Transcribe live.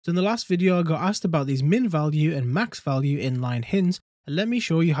So in the last video I got asked about these min value and max value inline hints, and let me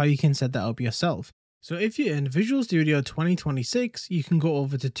show you how you can set that up yourself. So if you're in Visual Studio 2026, you can go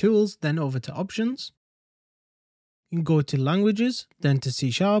over to Tools, then over to Options. You can go to Languages, then to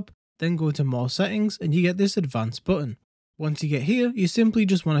C#, then go to More Settings, and you get this Advanced button. Once you get here, you simply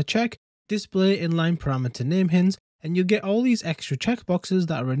just want to check Display Inline Parameter Name Hints, and you'll get all these extra checkboxes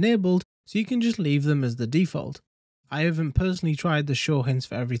that are enabled, so you can just leave them as the default. I haven't personally tried the show hints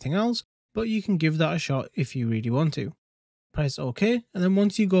for everything else, but you can give that a shot if you really want to. Press OK, and then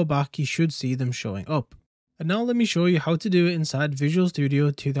once you go back, you should see them showing up. And now let me show you how to do it inside Visual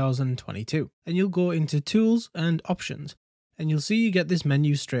Studio 2022. And you'll go into Tools and Options, and you'll see you get this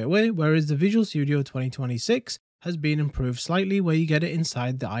menu straight away, whereas the Visual Studio 2026 has been improved slightly where you get it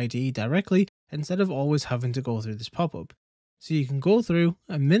inside the IDE directly instead of always having to go through this pop-up. So you can go through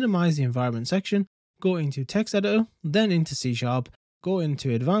and minimize the environment section, go into Text Editor, then into C#, go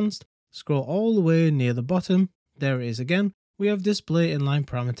into Advanced, scroll all the way near the bottom, there it is again, we have Display Inline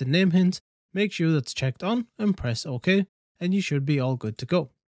Parameter Name Hints, make sure that's checked on and press OK, and you should be all good to go.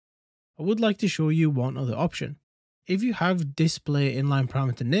 I would like to show you one other option. If you have Display Inline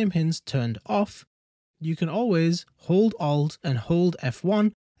Parameter Name Hints turned off, you can always hold Alt and hold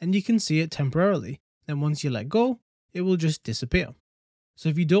F1 and you can see it temporarily, then once you let go, it will just disappear. So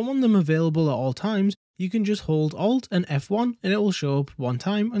if you don't want them available at all times, you can just hold Alt and F1 and it will show up one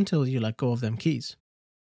time until you let go of them keys.